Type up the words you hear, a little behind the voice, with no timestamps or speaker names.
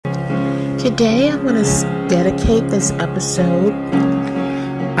Today I'm going to dedicate this episode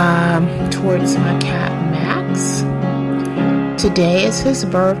towards my cat Max. Today is his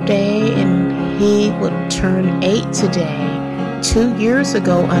birthday and he would turn 8 today. 2 years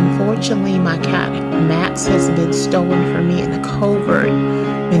ago, unfortunately, my cat Max has been stolen from me in a covert,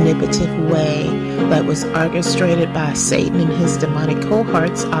 manipulative way that was orchestrated by Satan and his demonic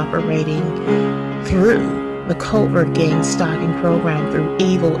cohorts operating through the covert gang stalking program through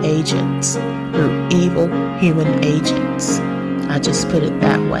evil agents, through evil human agents. I just put it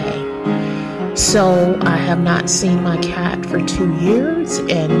that way. So I have not seen my cat for 2 years,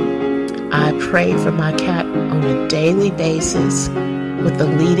 and I pray for my cat on a daily basis with the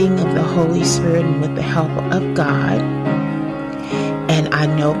leading of the Holy Spirit and with the help of God. And I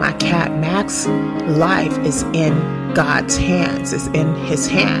know my cat Max's life is in God's hands, is in his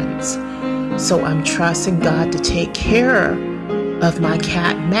hands. So I'm trusting God to take care of my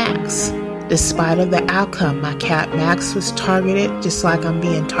cat Max. Despite of the outcome, my cat Max was targeted just like I'm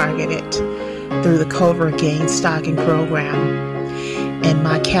being targeted through the covert gang stalking program. And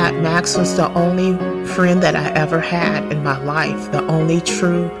my cat Max was the only friend that I ever had in my life, the only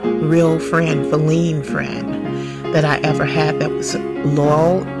true, real friend, feline friend that I ever had that was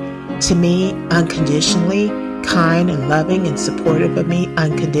loyal to me unconditionally, kind and loving and supportive of me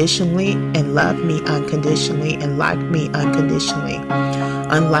unconditionally, and loved me unconditionally and liked me unconditionally,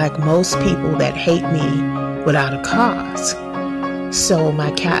 unlike most people that hate me without a cause. So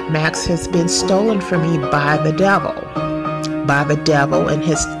my cat Max has been stolen from me by the devil and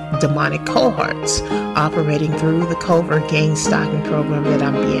his demonic cohorts operating through the covert gang stalking program that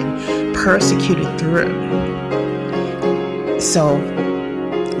I'm being persecuted through. So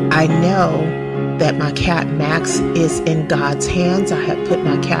I know that my cat Max is in God's hands. I have put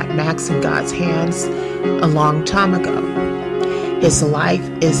my cat Max in God's hands a long time ago. His life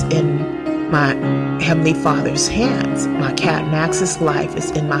is in my Heavenly Father's hands. My cat Max's life is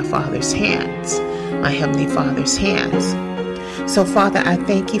in my Father's hands, my Heavenly Father's hands. So Father, I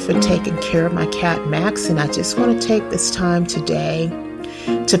thank you for taking care of my cat Max, and I just want to take this time today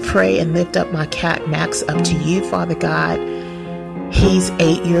to pray and lift up my cat Max up to you, Father God. He's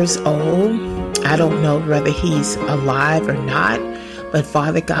 8 years old. I don't know whether he's alive or not, but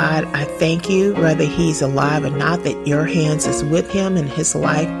Father God, I thank you, whether he's alive or not, that your hands is with him and his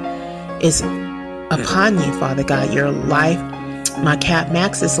life is upon you, Father God. Your life, my cat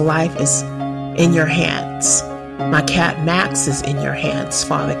Max's life is in your hands. My cat Max is in your hands,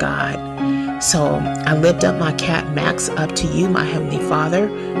 Father God. So I lift up my cat Max up to you, my Heavenly Father,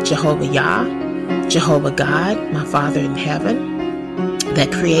 Jehovah Yah, Jehovah God, my Father in heaven, that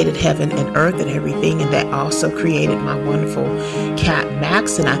created heaven and earth and everything, and that also created my wonderful cat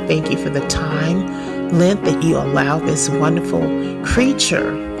Max. And I thank you for the time length that you allow this wonderful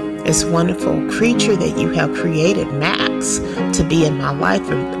creature that you have created, Max, to be in my life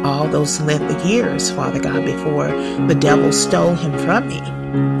for all those length of years, Father God, before the devil stole him from me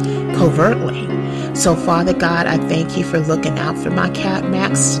covertly. So Father God, I thank you for looking out for my cat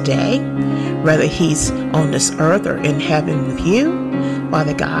Max today, whether he's on this earth or in heaven with you.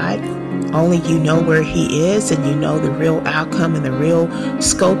 Father God, only you know where he is, and you know the real outcome and the real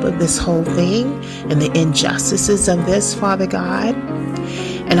scope of this whole thing and the injustices of this, Father God.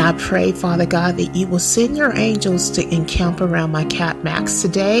 And I pray, Father God, that you will send your angels to encamp around my cat Max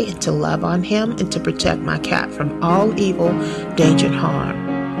today and to love on him and to protect my cat from all evil, danger, and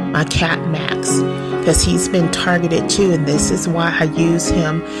harm. My cat Max, because he's been targeted too, and this is why I use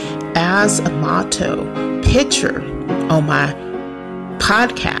him as a motto picture on my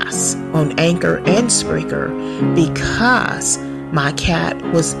podcasts on Anchor and Spreaker, because my cat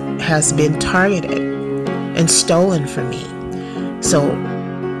has been targeted and stolen from me. So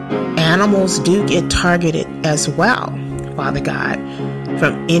animals do get targeted as well, Father God,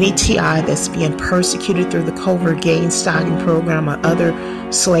 from any TI that's being persecuted through the covert gang stalking program or other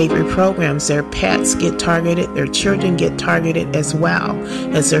slavery programs. Their pets get targeted, their children get targeted as well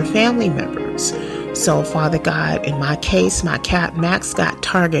as their family members. So, Father God, in my case, my cat Max got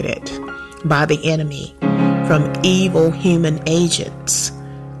targeted by the enemy from evil human agents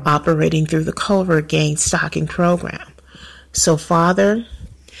operating through the covert gang stalking program. So, Father,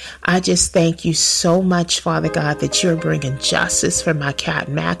 I just thank you so much, Father God, that you're bringing justice for my cat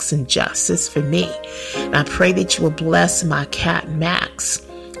Max and justice for me. And I pray that you will bless my cat Max,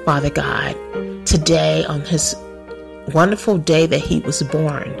 Father God, today on his wonderful day that he was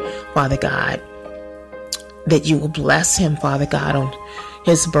born, Father God, that you will bless him, Father God, on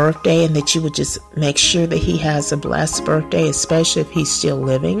his birthday, and that you would just make sure that he has a blessed birthday, especially if he's still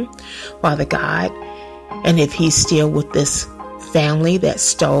living, Father God, and if he's still with this family that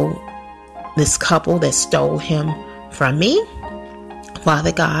stole this couple that stole him from me.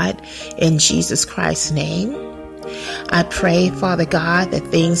 Father God, in Jesus Christ's name, I pray, Father God, that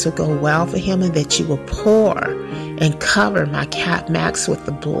things will go well for him and that you will pour and cover my cat Max with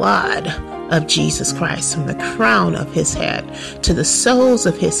the blood of Jesus Christ from the crown of his head to the soles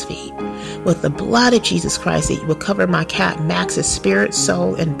of his feet. With the blood of Jesus Christ, that you will cover my cat Max's spirit,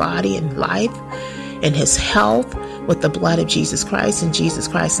 soul, and body and life and his health with the blood of Jesus Christ. In Jesus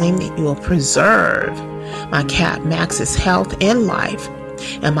Christ's name, that you will preserve my cat Max's health and life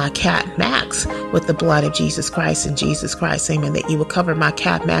and my cat Max with the blood of Jesus Christ. In Jesus Christ's name, and that you will cover my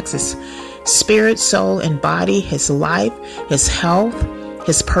cat Max's spirit, soul, and body, his life, his health,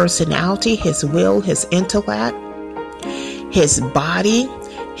 his personality, his will, his intellect, his body,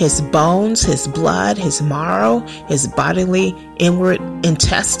 his bones, his blood, his marrow, his bodily inward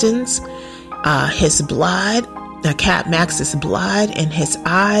intestines, his blood, the cat Max's blood, and his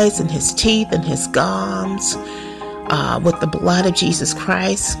eyes and his teeth and his gums, with the blood of Jesus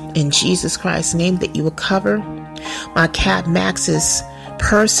Christ. In Jesus Christ's name, that you will cover my cat Max's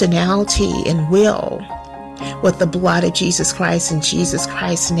personality and will with the blood of Jesus Christ. In Jesus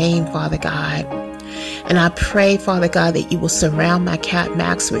Christ's name, Father God. And I pray, Father God, that you will surround my cat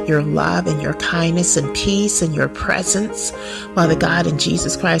Max with your love and your kindness and peace and your presence. Father God, in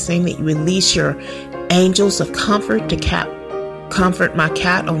Jesus Christ's name, that you release your angels of comfort to comfort my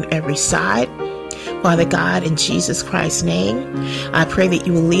cat on every side. Father God, in Jesus Christ's name, I pray that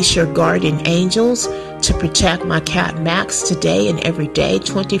you release your guardian angels to protect my cat Max today and every day,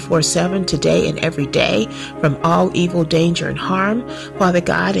 24/7, today and every day, from all evil, danger, and harm. Father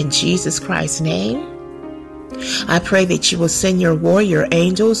God, in Jesus Christ's name, I pray that you will send your warrior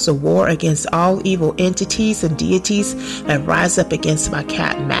angels to war against all evil entities and deities that rise up against my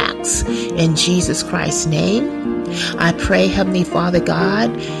cat Max. In Jesus Christ's name, I pray, Heavenly Father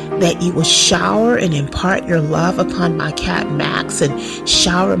God, that you will shower and impart your love upon my cat Max and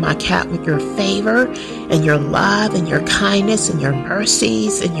shower my cat with your favor and your love and your kindness and your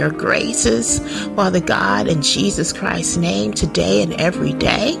mercies and your graces. Father God, in Jesus Christ's name, today and every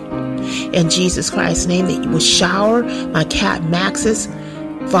day. In Jesus Christ's name, that you will shower my cat Max's,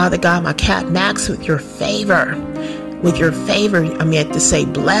 Father God, my cat Max with your favor. With your favor, I meant to say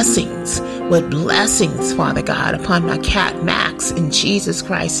blessings. With blessings, Father God, upon my cat Max, in Jesus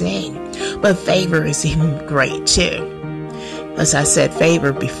Christ's name. But favor is even great too, as I said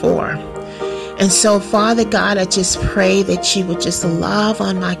favor before. And so, Father God, I just pray that you would just love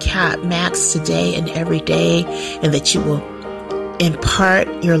on my cat Max today and every day, and that you will impart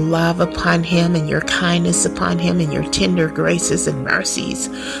your love upon him and your kindness upon him and your tender graces and mercies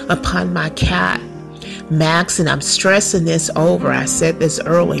upon my cat Max. And I'm stressing this over. I said this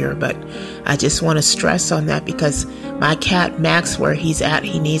earlier, but I just want to stress on that because my cat Max, where he's at,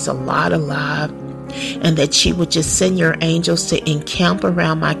 he needs a lot of love, and that you would just send your angels to encamp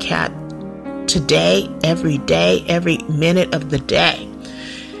around my cat today, every minute of the day,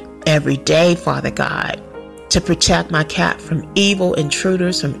 every day, Father God, to protect my cat from evil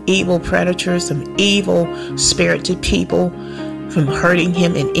intruders, from evil predators, from evil spirited people, from hurting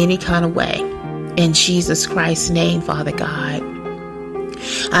him in any kind of way. In Jesus Christ's name, Father God,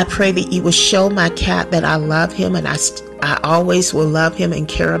 I pray that you will show my cat that I love him, and I always will love him and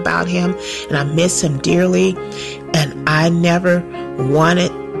care about him, and I miss him dearly, and I never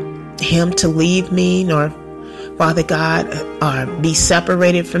wanted him to leave me, nor, Father God, or be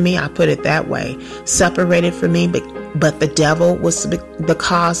separated from me. I put it that way, separated from me, but the devil was the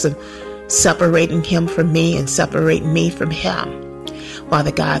cause of separating him from me and separating me from him.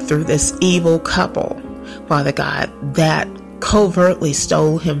 Father God, through this evil couple, Father God, that covertly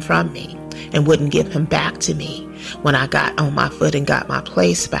stole him from me and wouldn't give him back to me when I got on my foot and got my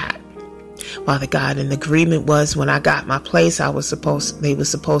place back. Father God, and the agreement was when I got my place, they were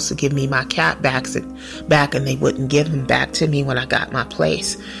supposed to give me my cat back, and they wouldn't give him back to me when I got my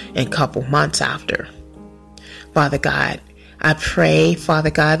place in a couple months after. Father God, I pray,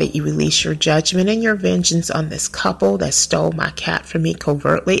 Father God, that you release your judgment and your vengeance on this couple that stole my cat from me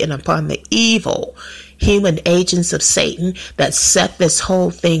covertly, and upon the evil human agents of Satan that set this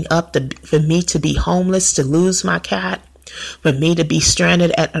whole thing up for me to be homeless, to lose my cat, for me to be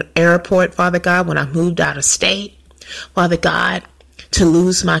stranded at an airport, Father God, when I moved out of state. Father God, to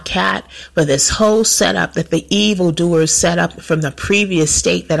lose my cat, for this whole setup that the evildoers set up from the previous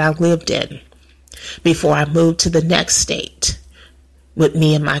state that I lived in before I moved to the next state with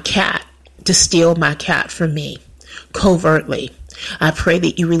me and my cat, to steal my cat from me covertly. I pray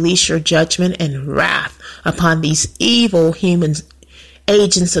that you release your judgment and wrath upon these evil human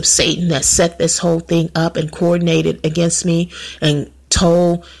agents of Satan that set this whole thing up and coordinated against me and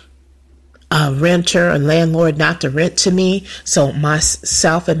told a renter, a landlord, not to rent to me. So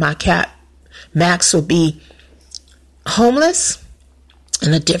myself and my cat Max will be homeless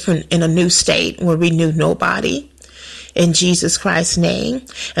in a new state where we knew nobody. In Jesus Christ's name.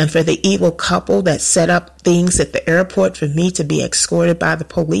 And for the evil couple that set up things at the airport for me to be escorted by the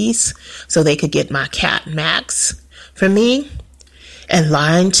police so they could get my cat Max for me, and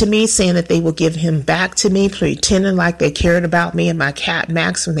lying to me, saying that they will give him back to me, pretending like they cared about me and my cat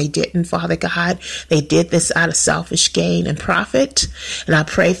Max when they didn't, Father God. They did this out of selfish gain and profit. And I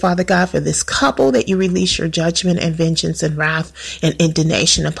pray, Father God, for this couple, that you release your judgment and vengeance and wrath and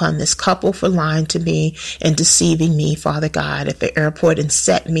indignation upon this couple for lying to me and deceiving me, Father God, at the airport and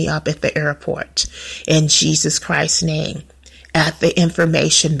setting me up at the airport. In Jesus Christ's name, at the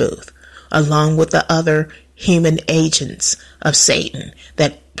information booth, along with the other human agents of Satan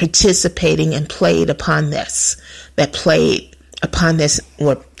that participating and played upon this,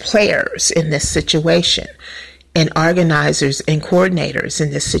 were players in this situation and organizers and coordinators in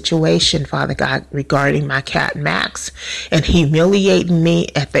this situation, Father God, regarding my cat Max, and humiliating me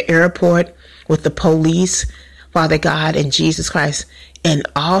at the airport with the police, Father God, in Jesus Christ, and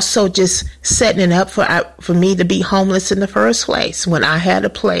also just setting it up for me to be homeless in the first place when I had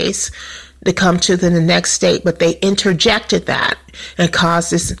a place to come to the next state, but they interjected that and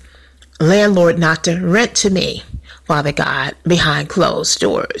caused this landlord not to rent to me, Father God, behind closed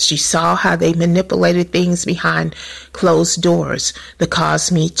doors. You saw how they manipulated things behind closed doors that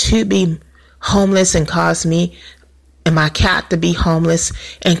caused me to be homeless and caused me and my cat to be homeless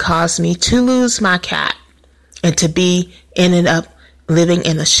and caused me to lose my cat and to be ended up living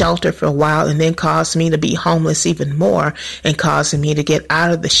in a shelter for a while, and then caused me to be homeless even more and causing me to get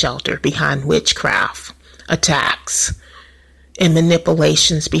out of the shelter behind witchcraft attacks and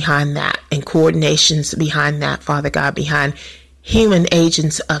manipulations behind that and coordinations behind that, Father God, behind human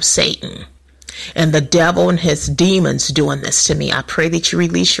agents of Satan and the devil and his demons doing this to me. I pray that you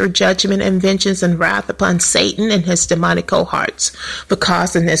release your judgment and vengeance and wrath upon Satan and his demonic cohorts for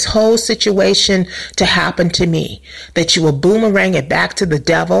causing this whole situation to happen to me, that you will boomerang it back to the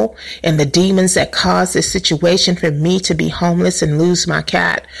devil and the demons that caused this situation for me to be homeless and lose my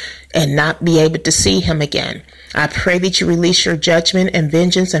cat and not be able to see him again. I pray that you release your judgment and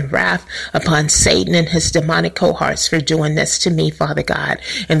vengeance and wrath upon Satan and his demonic cohorts for doing this to me, Father God,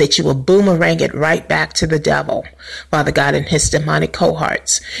 and that you will boomerang it right back to the devil, Father God, and his demonic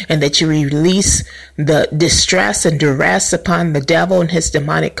cohorts, and that you release the distress and duress upon the devil and his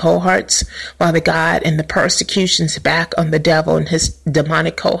demonic cohorts, Father God, and the persecutions back on the devil and his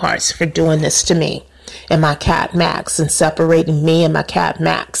demonic cohorts for doing this to me and my cat Max, and separating me and my cat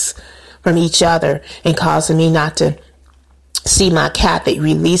Max from each other and causing me not to see my cat. That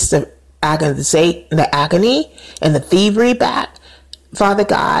released the agony and the thievery back, Father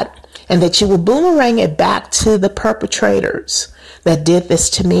God, and that you will boomerang it back to the perpetrators that did this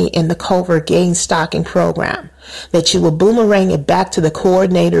to me in the covert gang stalking program, that you will boomerang it back to the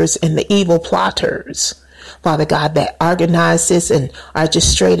coordinators and the evil plotters, Father God, that organized this and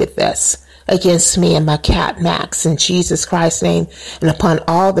orchestrated this against me and my cat Max, in Jesus Christ's name, and upon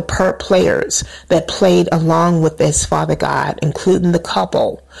all the players that played along with this, Father God, including the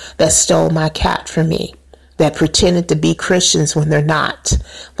couple that stole my cat from me, that pretended to be Christians when they're not,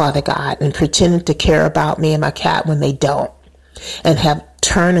 Father God, and pretended to care about me and my cat when they don't, and have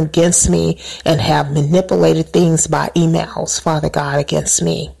turned against me and have manipulated things by emails, Father God, against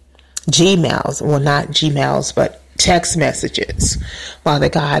me. Gmails, well, not Gmails, but text messages, Father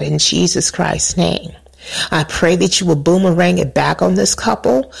God, in Jesus Christ's name. I pray that you will boomerang it back on this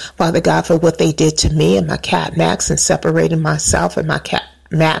couple, Father God, for what they did to me and my cat Max, and separating myself and my cat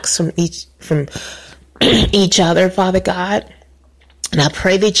Max from each other, Father God. And I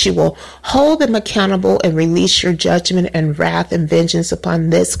pray that you will hold them accountable and release your judgment and wrath and vengeance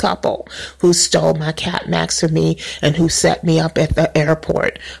upon this couple who stole my cat Max from me and who set me up at the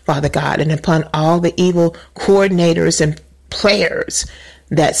airport, Father God, and upon all the evil coordinators and players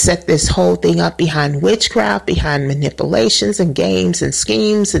that set this whole thing up behind witchcraft, behind manipulations and games and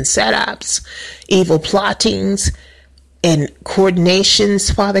schemes and setups, evil plottings and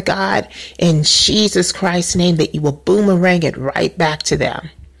coordinations, Father God, in Jesus Christ's name, that you will boomerang it right back to them.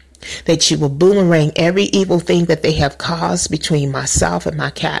 That you will boomerang every evil thing that they have caused between myself and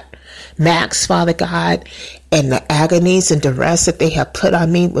my cat Max, Father God, and the agonies and duress that they have put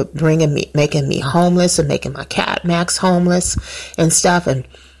on me with making me homeless and making my cat Max homeless and stuff, and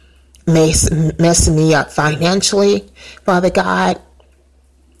messing me up financially, Father God,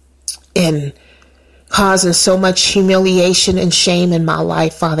 and causing so much humiliation and shame in my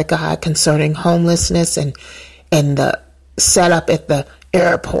life, Father God, concerning homelessness and the setup at the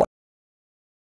airport.